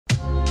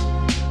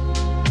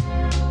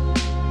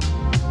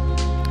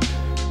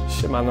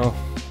Siemano,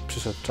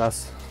 przyszedł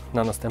czas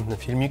na następny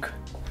filmik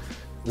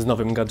z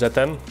nowym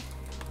gadżetem,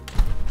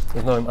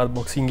 z nowym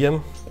unboxingiem.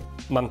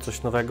 Mam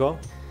coś nowego,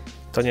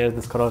 to nie jest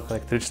deskorolka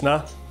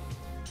elektryczna,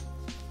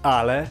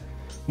 ale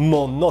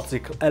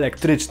monocykl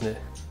elektryczny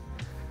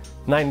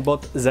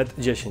Ninebot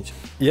z10.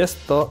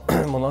 Jest to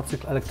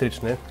monocykl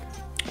elektryczny,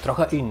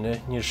 trochę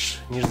inny niż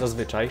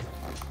zazwyczaj,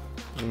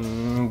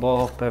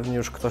 bo pewnie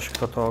już ktoś,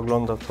 kto to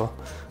ogląda, to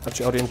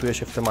znaczy orientuje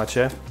się w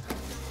temacie.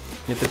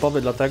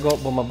 Nietypowy dlatego,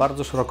 bo ma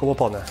bardzo szeroką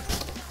oponę.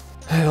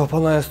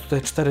 Opona jest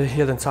tutaj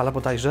 4,1 cala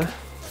bodajże,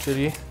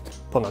 czyli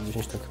ponad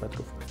 10 cm.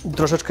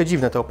 Troszeczkę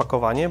dziwne to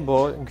opakowanie,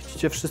 bo jak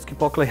widzicie, wszystkie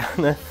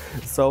pooklejane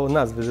są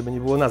nazwy, żeby nie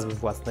było nazwy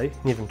własnej.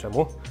 Nie wiem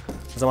czemu.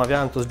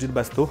 Zamawiałem to z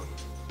Gearbest'u.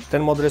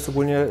 Ten model jest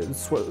ogólnie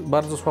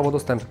bardzo słabo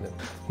dostępny.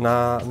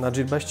 Na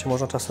Gearbestie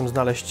można czasem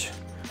znaleźć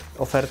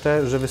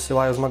ofertę, że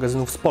wysyłają z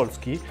magazynów z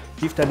Polski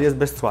i wtedy jest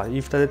bez cła.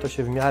 I wtedy to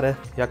się w miarę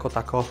jako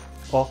tako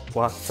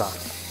opłaca.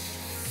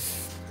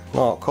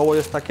 No, koło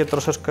jest takie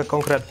troszeczkę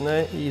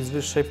konkretne i z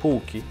wyższej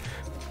półki.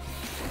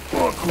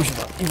 O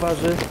kuźwa, i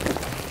waży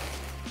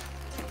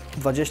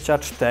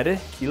 24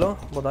 kg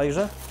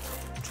bodajże.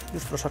 Czyli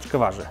już troszeczkę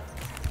waży.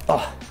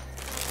 O!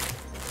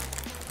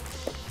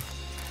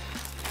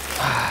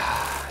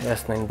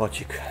 Jest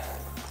Ninebocik.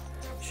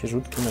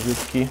 Świeżutki,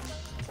 nowiutki.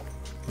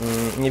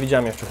 Nie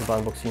widziałem jeszcze chyba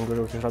unboxingu,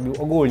 żeby ktoś robił.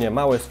 Ogólnie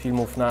mało jest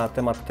filmów na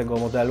temat tego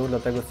modelu,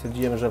 dlatego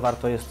stwierdziłem, że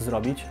warto jest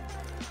zrobić,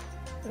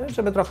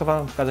 żeby trochę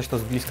Wam pokazać to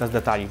z bliska, z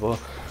detali,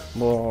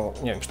 bo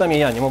nie wiem, przynajmniej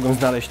ja nie mogłem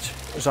znaleźć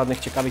żadnych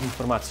ciekawych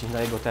informacji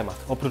na jego temat.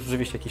 Oprócz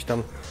oczywiście jakichś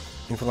tam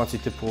informacji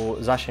typu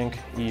zasięg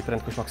i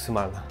prędkość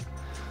maksymalna.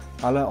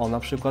 Ale o, na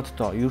przykład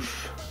to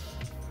już...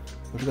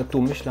 Na przykład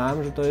tu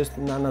myślałem, że to jest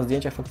na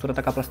zdjęciach faktura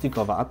taka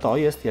plastikowa, a to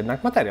jest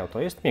jednak materiał, to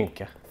jest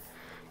miękkie.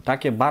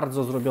 Takie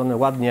bardzo zrobione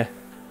ładnie,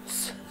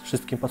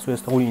 wszystkim pasuje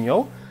z tą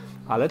linią,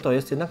 ale to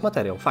jest jednak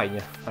materiał,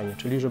 fajnie, fajnie,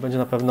 czyli że będzie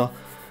na pewno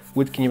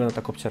łydki nie będą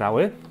tak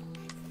obcierały.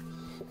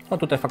 No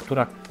tutaj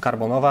faktura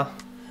karbonowa,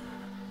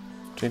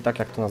 czyli tak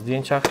jak to na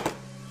zdjęciach.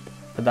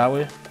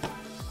 Pedały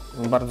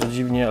bardzo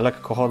dziwnie,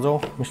 lekko chodzą.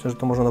 Myślę, że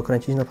to można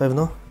dokręcić na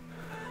pewno.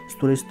 Z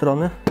której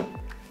strony?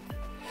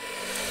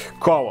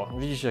 Koło.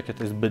 Widzicie, jakie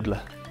to jest bydle.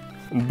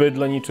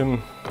 Bydle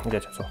niczym,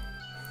 wiecie co.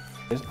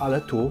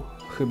 Ale tu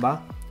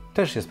chyba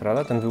też jest,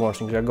 prawda, ten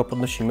wyłącznik, że jak go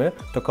podnosimy,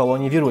 to koło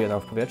nie wiruje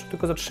nam w powietrzu,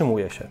 tylko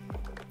zatrzymuje się.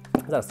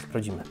 Zaraz to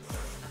sprawdzimy.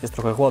 Jest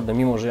trochę chłodne,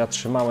 mimo że ja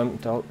trzymałem,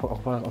 to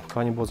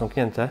opakowanie było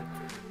zamknięte.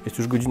 Jest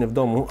już godzinę w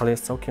domu, ale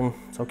jest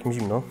całkiem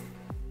zimno.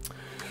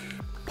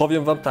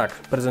 Powiem Wam tak,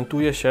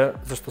 prezentuje się,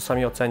 zresztą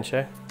sami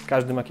ocencie,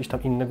 każdy ma jakieś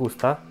tam inne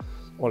gusta.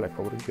 O,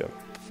 lekko wróciłem.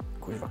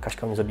 Kuźwa,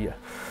 Kaśka mnie zabije.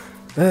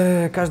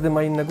 Każdy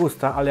ma inne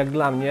gusta, ale jak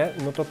dla mnie,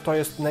 no to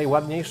jest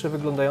najładniejsze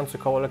wyglądające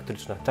koło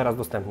elektryczne, teraz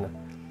dostępne.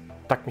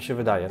 Tak mi się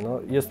wydaje, no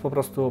jest po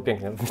prostu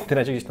pięknie. W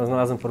internecie gdzieś tam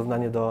znalazłem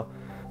porównanie do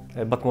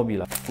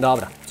Batmobila.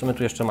 Dobra, co my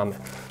tu jeszcze mamy?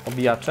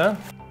 Obijacze,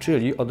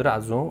 czyli od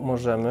razu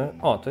możemy...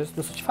 O, to jest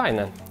dosyć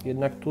fajne.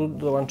 Jednak tu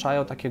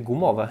dołączają takie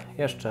gumowe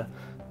jeszcze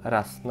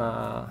raz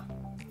na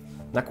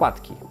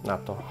nakładki na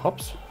to.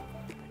 Hops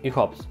i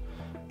hops.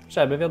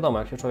 Żeby, wiadomo,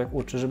 jak się człowiek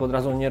uczy, żeby od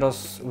razu nie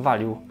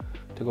rozwalił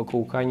tego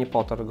kółka i nie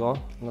potarł go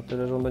na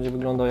tyle, że on będzie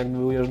wyglądał, jakby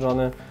był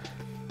jeżdżony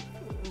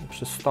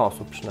przez 100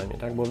 osób przynajmniej,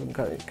 tak? Bo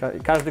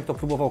każdy, kto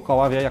próbował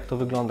koła, wie, jak to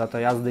wygląda,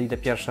 te jazdy i te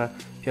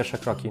pierwsze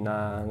kroki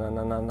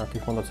na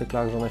tych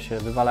monocyklach, że one się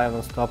wywalają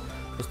non stop.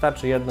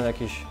 Wystarczy jedno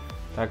jakieś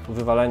tak,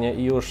 wywalenie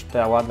i już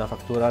ta ładna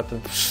faktura, to,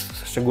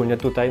 szczególnie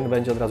tutaj,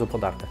 będzie od razu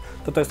podarte.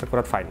 To jest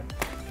akurat fajne,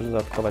 że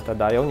dodatkowe te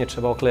dają, nie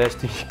trzeba oklejać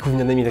tymi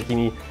gównianymi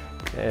takimi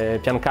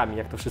piankami,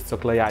 jak to wszyscy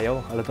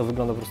oklejają, ale to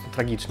wygląda po prostu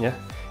tragicznie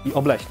i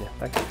obleśnie,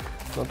 tak?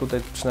 No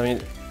tutaj przynajmniej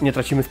nie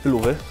tracimy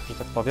spyluwy, że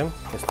tak powiem.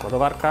 Jest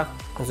ładowarka,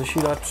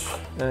 zasilacz,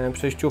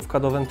 przejściówka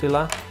do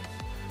wentyla,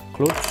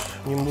 klucz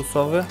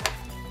nimbusowy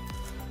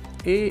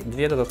i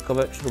dwie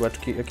dodatkowe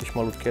śrubeczki, jakieś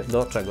malutkie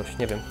do czegoś.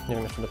 Nie wiem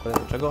jeszcze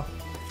dokładnie do czego.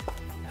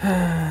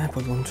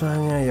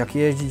 Podłączenie, jak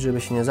jeździć,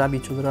 żeby się nie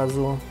zabić od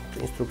razu.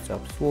 Instrukcja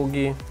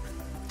obsługi,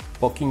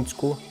 po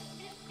chińsku.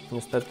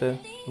 Niestety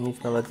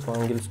nic nawet po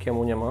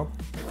angielskiemu nie ma.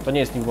 To nie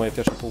jest nim moje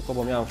pierwsze kółko,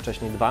 bo miałem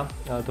wcześniej dwa,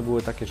 ale to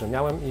były takie, że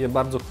miałem i je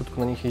bardzo krótko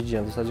na nich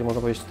jeździłem. W zasadzie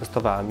można powiedzieć, że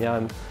testowałem.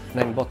 Miałem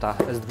Ninebota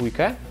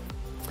S2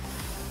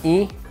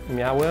 i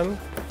miałem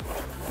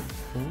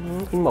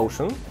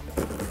InMotion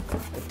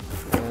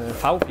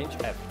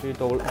V5F, czyli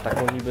tą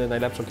taką niby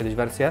najlepszą kiedyś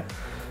wersję,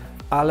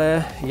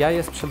 ale ja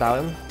je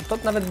sprzedałem. To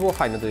nawet było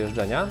fajne do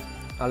jeżdżenia,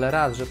 ale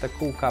raz, że te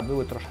kółka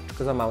były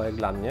troszeczkę za małe jak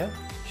dla mnie,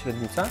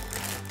 średnica,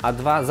 a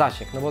dwa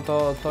zasięg, no bo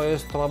to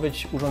ma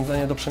być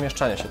urządzenie do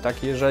przemieszczania się,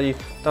 tak? Jeżeli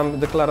tam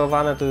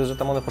deklarowane to jest, że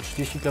tam one po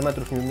 30 km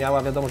nie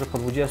miała, wiadomo, że po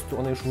 20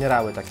 one już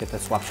umierały, takie te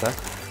słabsze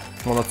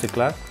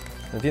monocykle,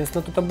 więc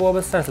no to było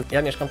bez sensu.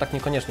 Ja mieszkam tak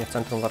niekoniecznie w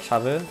centrum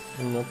Warszawy,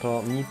 no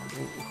to mi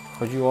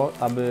chodziło,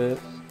 aby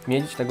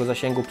mieć tego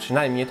zasięgu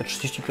przynajmniej te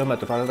 30 km,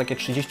 ale takie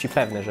 30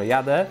 pewne, że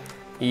jadę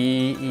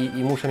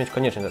i muszę mieć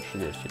koniecznie te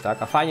 30,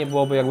 tak? A fajnie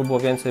byłoby, jakby było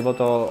więcej, bo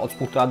to od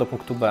punktu A do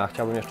punktu B, a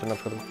chciałbym jeszcze na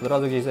przykład po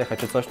drodze gdzieś zjechać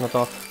czy coś, no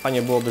to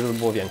fajnie byłoby, żeby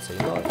było więcej.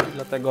 No i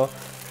dlatego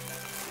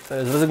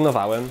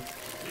zrezygnowałem.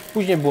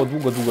 Później było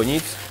długo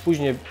nic.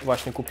 Później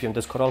właśnie kupiłem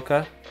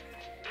deskorolkę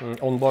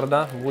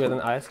onboarda,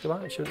 W1AS chyba,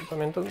 jeśli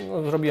pamiętam.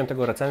 No, zrobiłem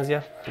tego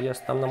recenzję,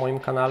 jest tam na moim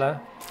kanale.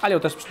 Ale ją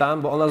też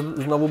sprzedałem, bo ona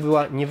znowu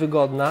była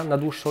niewygodna na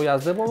dłuższą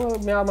jazdę, bo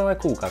miała małe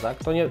kółka, tak?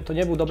 To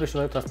nie był dobry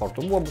środek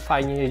transportu. Byłoby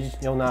fajnie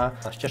jeździć nią na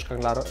ścieżkach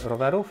dla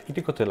rowerów i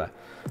tylko tyle.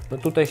 No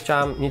tutaj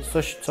chciałam mieć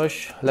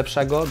coś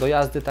lepszego do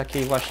jazdy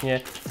takiej właśnie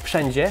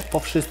wszędzie, po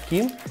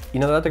wszystkim i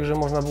na dodatek, że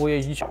można było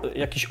jeździć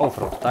jakiś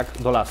offroad, tak?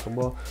 Do lasu,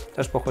 bo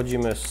też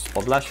pochodzimy z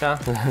Podlasia,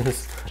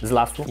 z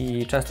lasu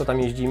i często tam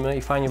jeździmy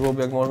i fajnie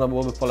byłoby, jak można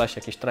byłoby po lesie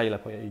jakieś traile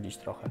pojeździć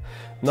trochę.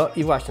 No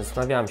i właśnie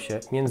zastanawiałem się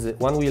między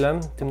one wheelem,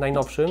 tym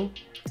najnowszym,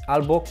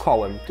 albo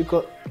kołem,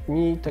 tylko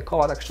mi te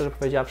koła, tak szczerze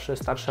powiedziawszy,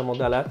 starsze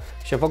modele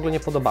się w ogóle nie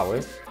podobały,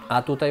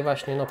 a tutaj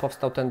właśnie no,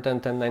 powstał ten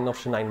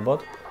najnowszy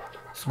Ninebot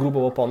z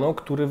grubą oponą,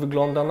 który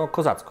wygląda no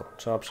kozacko,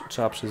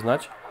 trzeba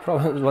przyznać.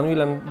 Problem z one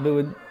wheelem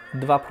były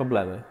dwa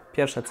problemy.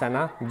 Pierwsze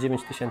cena,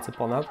 9000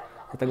 ponad,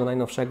 do tego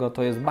najnowszego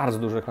to jest bardzo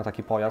duży jak na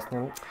taki pojazd,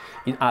 no,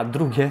 a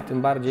drugie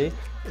tym bardziej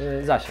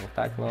zasięg,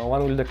 tak, no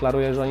One Wheel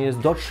deklaruje, że on jest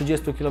do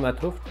 30 km,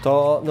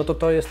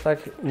 to jest tak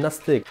na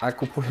styk, a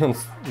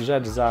kupując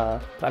rzecz za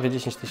prawie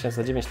 10 000,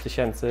 za 9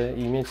 000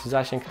 i mieć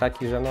zasięg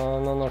taki, że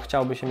no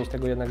chciałby się mieć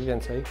tego jednak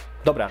więcej.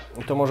 Dobra,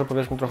 to może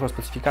powiedzmy trochę o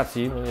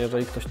specyfikacji,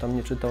 jeżeli ktoś tam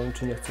nie czytał,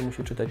 czy nie chce,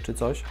 musi czytać, czy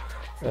coś.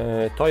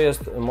 To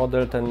jest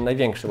model ten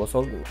największy, bo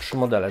są 3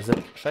 modele,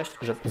 Z6,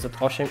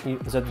 Z8 i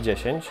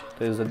Z10,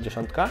 to jest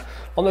Z10.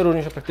 One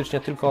różnią się praktycznie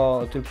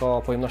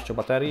tylko pojemnością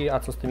baterii, a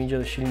co z tym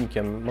idzie,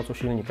 silnikiem, mocą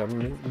silnika,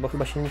 bo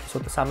chyba silniki są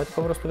te same,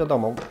 tylko po prostu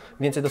wiadomo,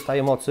 więcej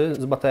dostaje mocy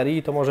z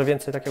baterii, to może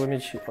więcej tak jakby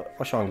mieć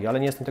osiągi, ale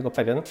nie jestem tego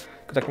pewien,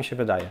 tylko tak mi się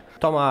wydaje.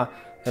 To ma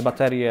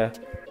baterię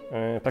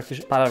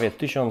praktycznie prawie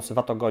 1000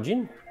 Wh,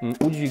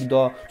 udźwig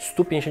do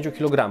 150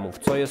 kg,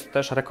 co jest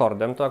też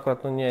rekordem. To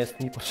akurat no, nie jest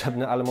mi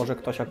potrzebne, ale może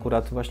ktoś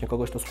akurat właśnie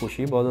kogoś to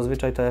skusi, bo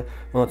zazwyczaj te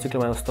monocykle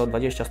mają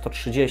 120,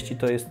 130,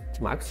 to jest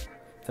max.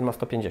 Ten ma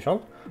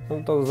 150, no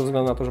to ze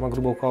względu na to, że ma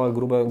grubą kołę,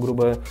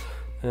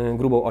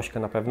 grubą ośkę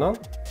na pewno.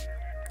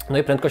 No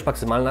i prędkość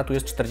maksymalna tu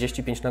jest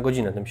 45 na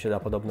godzinę, tym się da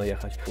podobno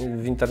jechać.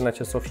 W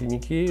internecie są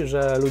filmiki,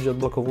 że ludzie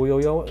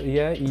odblokowują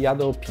je i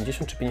jadą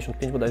 50 czy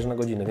 55 bodajże na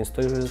godzinę, więc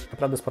to już jest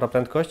naprawdę spora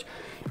prędkość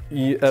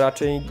i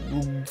raczej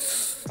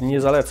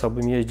nie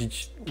zalecałbym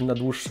jeździć na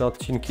dłuższe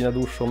odcinki, na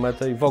dłuższą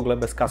metę i w ogóle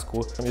bez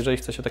kasku, jeżeli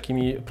chce się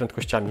takimi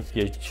prędkościami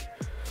jeździć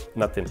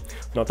na tym.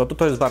 No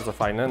to jest bardzo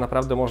fajne,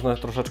 naprawdę można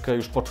troszeczkę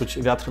już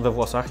poczuć wiatr we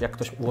włosach, jak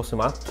ktoś włosy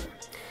ma.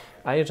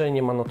 A jeżeli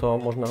nie ma, no to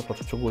można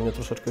poczuć ogólnie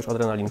troszeczkę już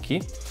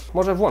adrenalinki.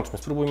 Może włączmy,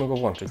 spróbujmy go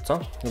włączyć, co?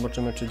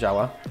 Zobaczymy, czy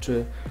działa,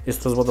 czy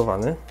jest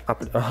rozładowany.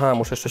 Aha,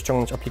 muszę jeszcze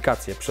ściągnąć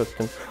aplikację przed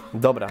tym.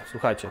 Dobra,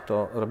 słuchajcie,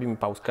 to robimy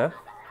pauzkę.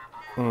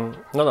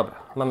 No dobra,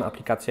 mamy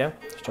aplikację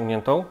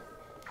ściągniętą,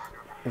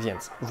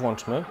 więc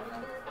włączmy,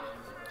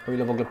 o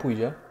ile w ogóle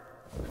pójdzie.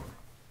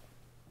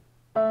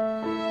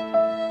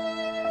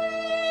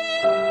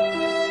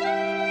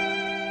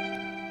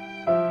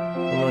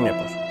 No nie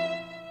poszło.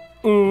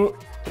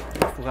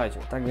 Słuchajcie,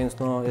 tak więc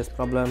no jest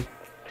problem,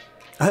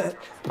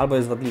 albo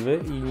jest wadliwy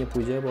i nie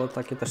pójdzie, bo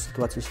takie też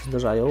sytuacje się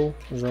zdarzają,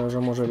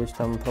 że może być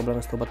tam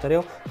problem z tą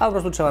baterią, a po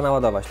prostu trzeba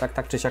naładować,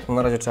 tak czy siak, no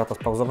na razie trzeba to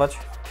spauzować.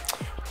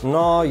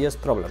 No jest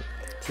problem,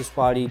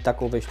 przysłali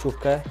taką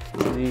wejściówkę,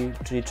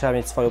 czyli trzeba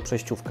mieć swoją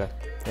przejściówkę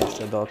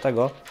jeszcze do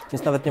tego,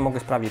 więc nawet nie mogę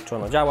sprawdzić, czy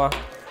ono działa,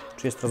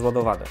 czy jest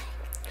rozładowane.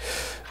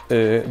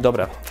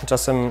 Dobra,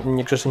 czasem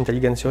nie grzeszę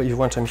inteligencją i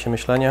włącza mi się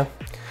myślenie.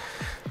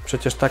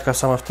 Przecież taka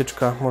sama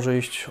wtyczka może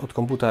iść od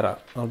komputera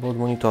albo od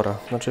monitora.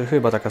 Znaczy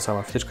chyba taka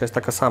sama. Wtyczka jest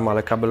taka sama,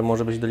 ale kabel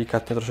może być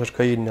delikatnie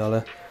troszeczkę inny,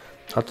 ale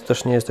to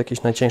też nie jest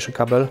jakiś najcieńszy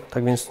kabel,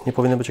 tak więc nie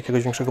powinno być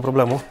jakiegoś większego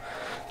problemu.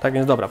 Tak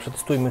więc dobra,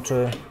 przetestujmy,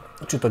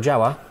 czy to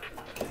działa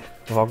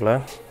w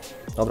ogóle.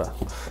 Dobra,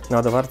 na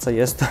ładowarce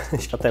jest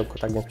światełko,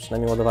 tak więc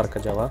przynajmniej ładowarka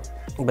działa.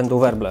 Będą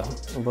werble,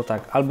 bo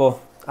tak, albo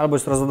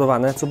jest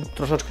rozładowane, co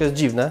troszeczkę jest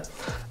dziwne,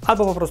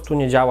 albo po prostu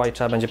nie działa i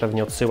trzeba będzie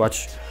pewnie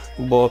odsyłać,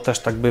 bo też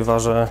tak bywa,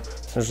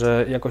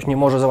 że jakoś nie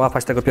może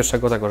załapać tego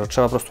pierwszego, że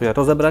trzeba po prostu je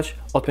rozebrać,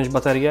 odpiąć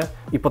baterię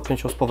i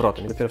podpiąć ją z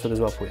powrotem i dopiero wtedy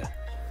złapuje.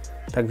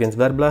 Tak więc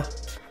werble.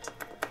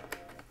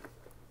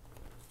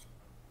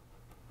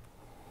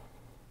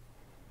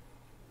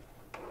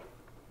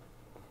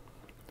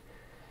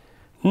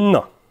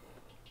 No.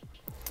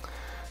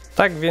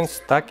 Tak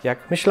więc tak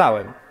jak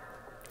myślałem.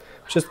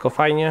 Wszystko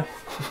fajnie.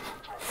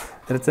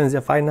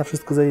 Recenzja fajna,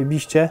 wszystko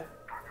zajebiście.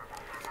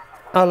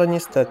 Ale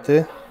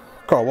niestety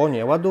koło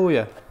nie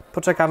ładuje.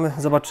 Poczekamy,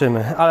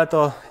 zobaczymy, ale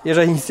to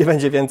jeżeli nic nie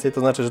będzie więcej, to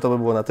znaczy, że to by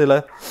było na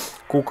tyle.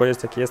 Kółko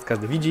jest jakie jest,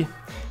 każdy widzi.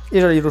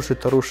 Jeżeli ruszy,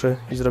 to ruszy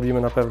i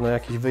zrobimy na pewno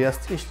jakiś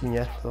wyjazd. Jeśli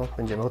nie, to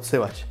będziemy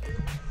odsyłać.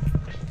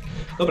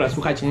 Dobra,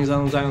 słuchajcie, nie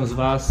zanudzając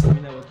Was,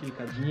 minęło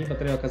kilka dni,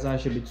 bateria okazała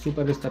się być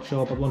super,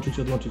 wystarczyło podłączyć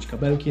i odłączyć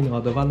kabelki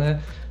naładowane.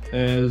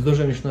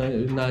 Zdążyłem już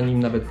na nim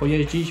nawet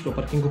pojeździć po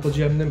parkingu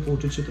podziemnym,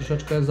 pouczyć się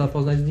troszeczkę,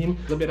 zapoznać z nim.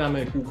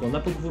 Zabieramy kółko na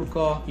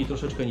podwórko i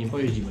troszeczkę nim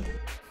pojeździmy.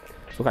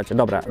 Słuchajcie,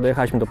 dobra,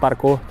 dojechaliśmy do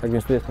parku, tak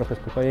więc tu jest trochę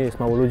spokojniej, jest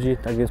mało ludzi,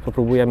 tak więc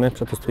popróbujemy,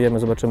 przetestujemy,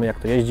 zobaczymy jak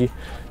to jeździ,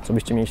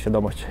 żebyście mieli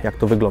świadomość, jak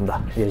to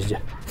wygląda w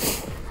jeździe.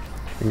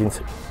 Tak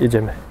więc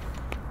jedziemy.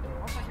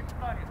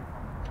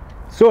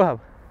 Słucham.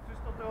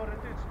 Czysto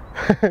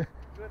teoretycznie.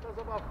 Że to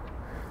zabawka.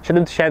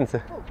 7000.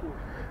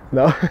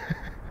 No.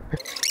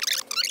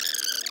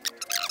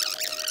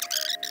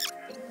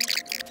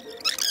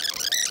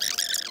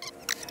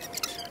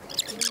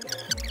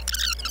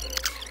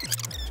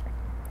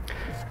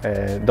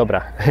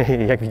 Dobra,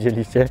 jak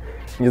widzieliście,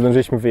 nie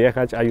zdążyliśmy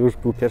wyjechać, a już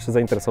był pierwszy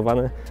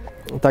zainteresowany.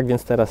 Tak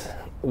więc teraz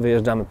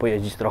wyjeżdżamy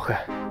pojeździć trochę.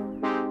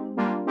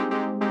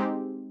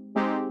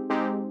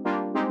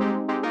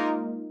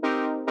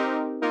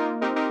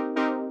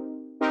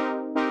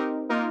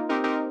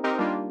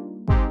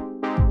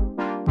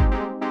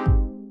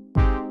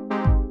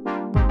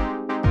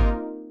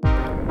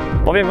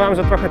 Powiem wam,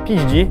 że trochę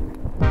piździ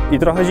i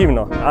trochę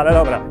zimno, ale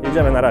dobra,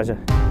 jedziemy na razie.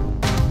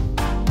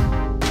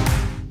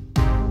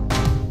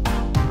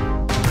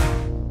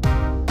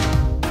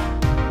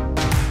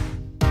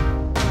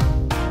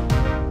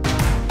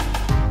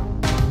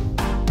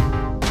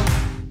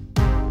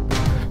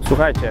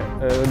 Słuchajcie,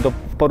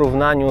 w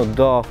porównaniu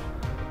do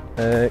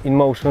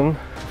InMotion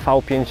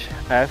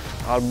V5F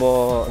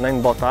albo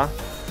Ninebota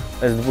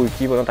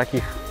S2, bo na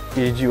takich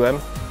jeździłem,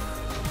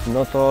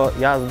 no to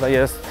jazda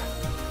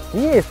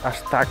nie jest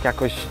aż tak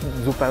jakoś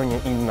zupełnie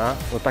inna,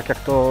 bo tak jak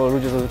to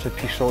ludzie zazwyczaj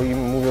piszą i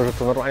mówią, że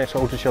to normalnie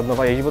trzeba uczyć się od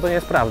nowa jeździć, bo to nie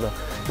jest prawda.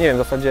 Nie wiem, w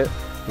zasadzie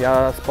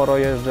ja sporo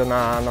jeżdżę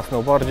na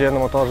snowboardzie, na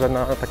motorze,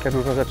 na takie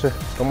różne rzeczy,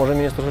 to może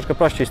mi jest troszeczkę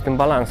prościej z tym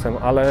balansem,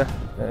 ale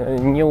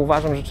nie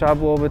uważam, że trzeba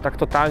byłoby tak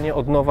totalnie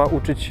od nowa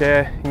uczyć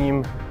się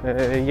nim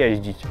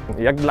jeździć.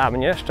 Jak dla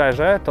mnie,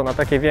 szczerze, to na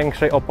takiej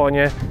większej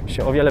oponie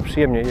się o wiele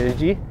przyjemniej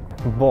jeździ,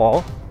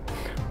 bo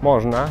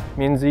można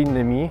między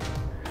innymi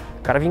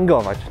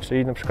carvingować,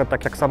 czyli na przykład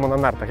tak jak samo na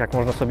nartach, jak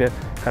można sobie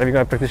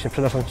carvingować praktycznie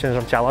przenosząc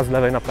ciężar ciała z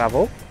lewej na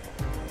prawą,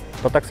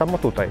 to tak samo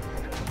tutaj.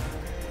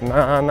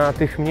 Na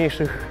tych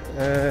mniejszych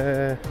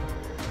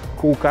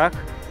kółkach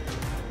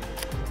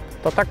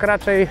to tak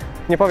raczej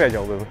nie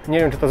powiedziałbym. Nie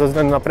wiem, czy to ze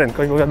względu na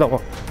prędkość, bo wiadomo,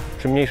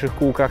 przy mniejszych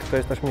kółkach to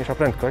jest też mniejsza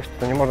prędkość,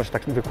 to nie można się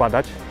tak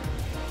wykładać,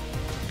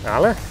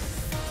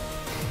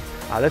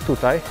 ale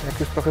tutaj, jak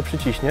już trochę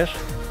przyciśniesz,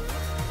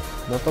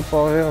 no to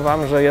powiem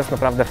wam, że jest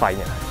naprawdę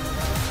fajnie.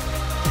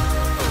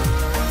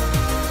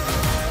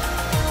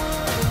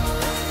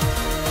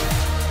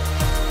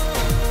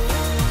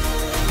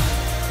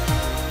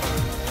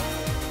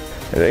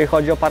 Jeżeli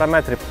chodzi o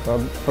parametry, to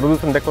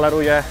producent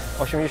deklaruje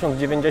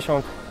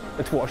 80-100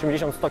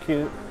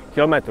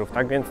 km,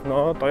 tak więc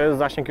no, to jest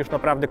zasięg już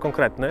naprawdę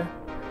konkretny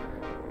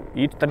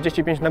i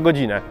 45 na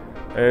godzinę.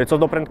 Co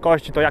do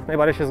prędkości, to jak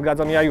najbardziej się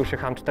zgadzam, ja już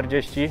jechałem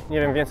 40,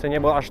 nie wiem, więcej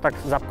nie, bo aż tak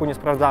zapku nie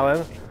sprawdzałem,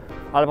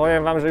 ale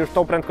powiem wam, że już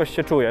tą prędkość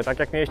się czuje, tak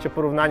jak mieliście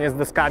porównanie z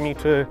deskami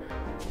czy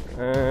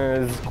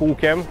z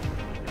kółkiem,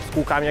 z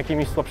kółkami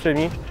jakimiś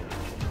słabszymi,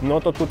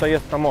 no to tutaj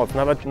jest ta moc,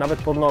 nawet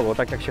pod nogą,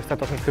 tak jak się chce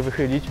troszeczkę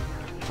wychylić,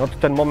 no to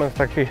ten moment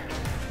taki,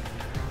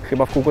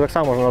 chyba w kółku tak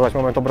samo można nazwać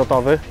moment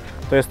obrotowy,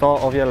 to jest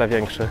to o wiele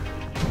większy.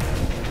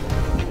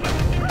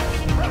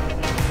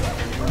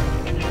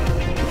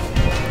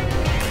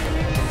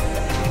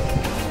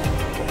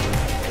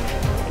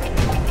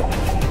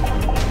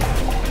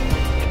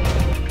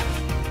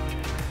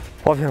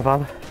 Powiem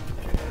wam,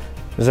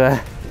 że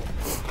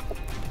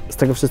z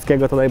tego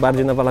wszystkiego to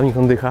najbardziej nawala mi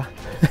kondycha.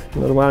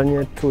 Normalnie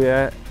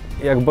czuję,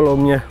 jak bolą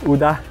mnie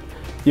uda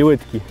i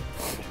łydki.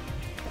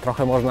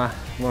 Trochę można,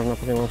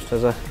 powiem wam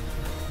szczerze,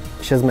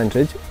 się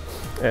zmęczyć.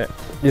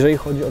 Jeżeli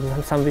chodzi o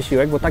sam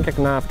wysiłek, bo tak jak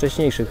na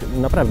wcześniejszych,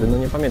 naprawdę, no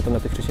nie pamiętam na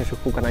tych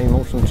wcześniejszych kółkach na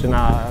InMotion czy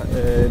na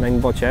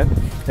Ninebocie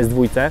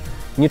S2,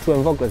 nie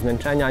czułem w ogóle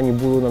zmęczenia ani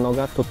bólu na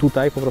nogach, to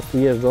tutaj po prostu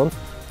jeżdżąc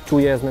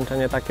czuję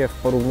zmęczenie takie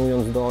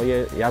porównując do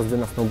jazdy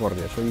na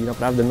snowboardzie, czyli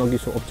naprawdę nogi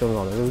są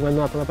obciążone, ze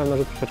względu na to na pewno,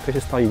 że troszeczkę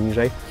się stoi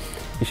niżej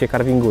i się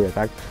carvinguje,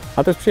 tak?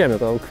 A to jest przyjemne,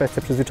 to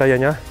kwestia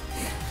przyzwyczajenia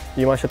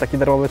i ma się taki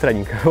darmowy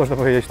trening, można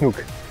powiedzieć nóg.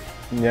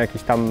 Nie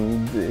jakiś tam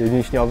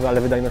mięśniowy,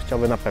 ale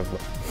wydajnościowy na pewno.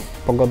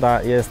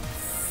 Pogoda jest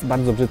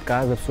bardzo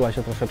brzydka, zepsuła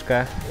się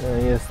troszeczkę,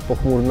 jest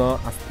pochmurno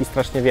i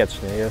strasznie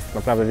wietrznie. Jest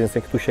naprawdę, więc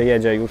jak tu się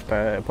jedzie już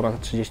te ponad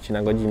 30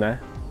 na godzinę,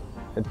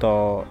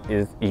 to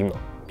jest zimno,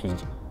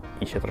 piździ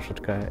i się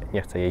troszeczkę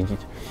nie chce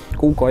jeździć.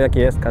 Kółko jakie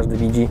jest, każdy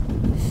widzi.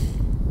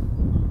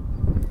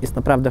 Jest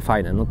naprawdę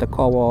fajne, no te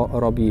koło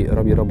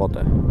robi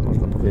robotę,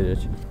 można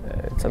powiedzieć.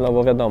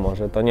 Cenowo wiadomo,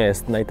 że to nie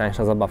jest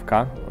najtańsza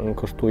zabawka,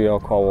 kosztuje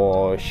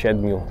około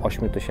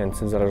 7-8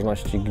 tysięcy w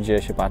zależności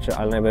gdzie się patrzy,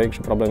 ale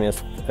największy problem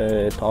jest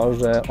to,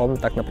 że on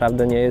tak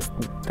naprawdę nie jest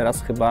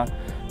teraz chyba,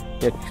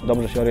 jak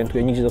dobrze się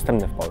orientuję, nigdzie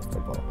dostępny w Polsce,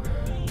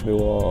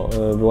 bo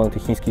było na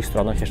tych chińskich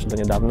stronach jeszcze do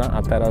niedawna,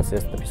 a teraz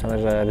jest napisane,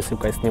 że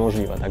wysyłka jest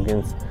niemożliwa, tak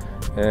więc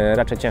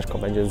raczej ciężko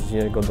będzie z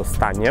jego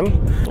dostaniem.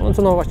 No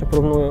cenowo właśnie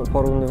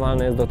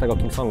porównywalny jest do tego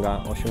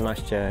Kingsonga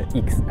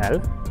 18XL,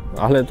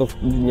 ale to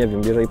nie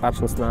wiem, jeżeli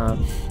patrząc na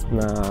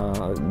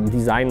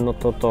design, no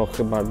to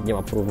chyba nie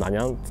ma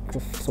porównania.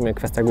 W sumie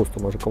kwestia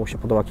gustu, może komuś się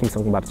podoba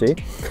Kingsong bardziej.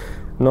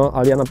 No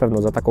ale ja na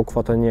pewno za taką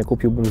kwotę nie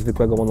kupiłbym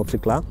zwykłego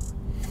monocykla.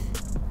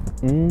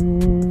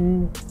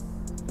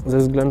 ze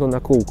względu na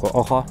kółko.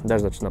 Oho,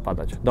 deszcz zaczyna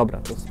padać. Dobra,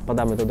 to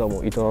spadamy do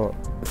domu i to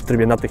w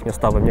trybie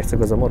natychmiastowym, nie chcę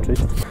go zamoczyć.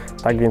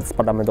 Tak więc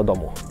spadamy do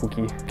domu,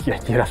 póki ja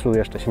nie raszu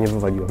jeszcze się nie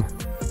wywaliłem.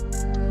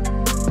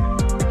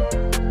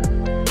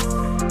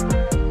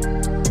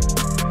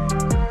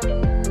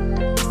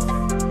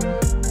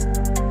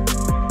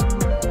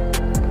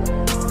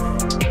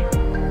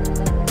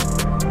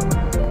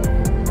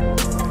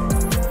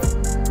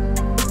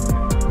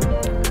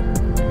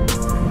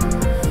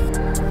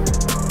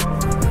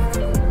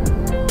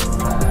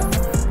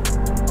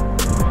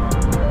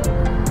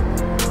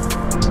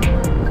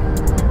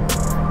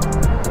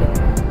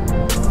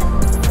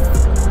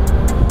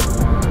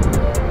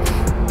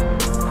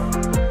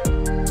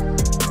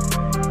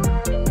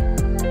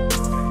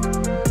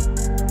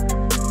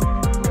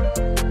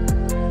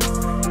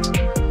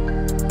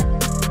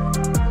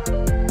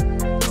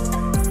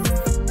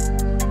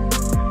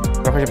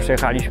 Trochę się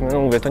przejechaliśmy, no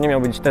mówię, to nie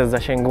miał być test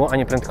zasięgu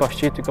ani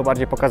prędkości, tylko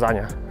bardziej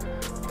pokazania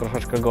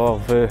troszeczkę go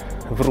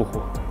w ruchu,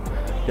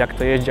 jak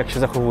to jeździ, jak się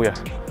zachowuje.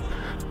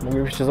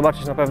 Moglibyście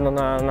zobaczyć na pewno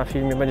na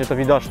filmie, będzie to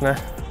widoczne,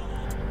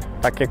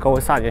 takie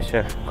kołysanie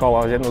się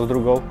koła z jedną z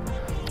drugą.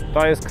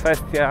 To jest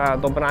kwestia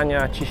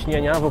dobrania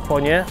ciśnienia w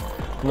oponie,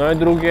 no i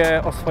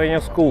drugie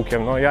oswojenia z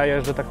kółkiem. No ja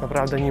jeżdżę tak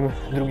naprawdę nim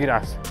drugi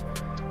raz,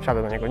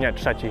 wsiadę na niego, nie,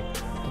 trzeci.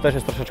 To też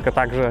jest troszeczkę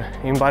tak, że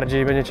im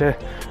bardziej będziecie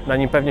na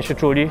nim pewnie się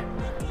czuli,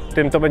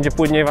 tym to będzie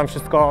płynniej Wam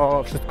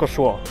wszystko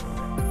szło.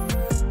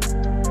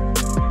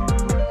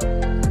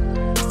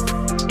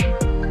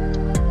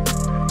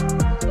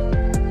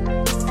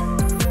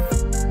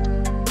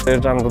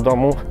 Dojeżdżam do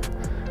domu,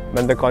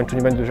 będę kończył,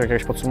 nie będę już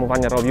jakiegoś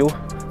podsumowania robił.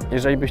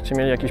 Jeżeli byście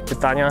mieli jakieś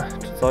pytania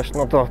czy coś,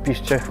 no to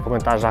piszcie w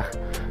komentarzach,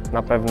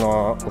 na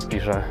pewno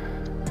odpiszę.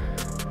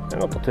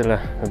 No to tyle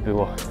by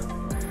było.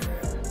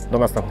 Do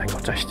następnego,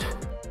 cześć.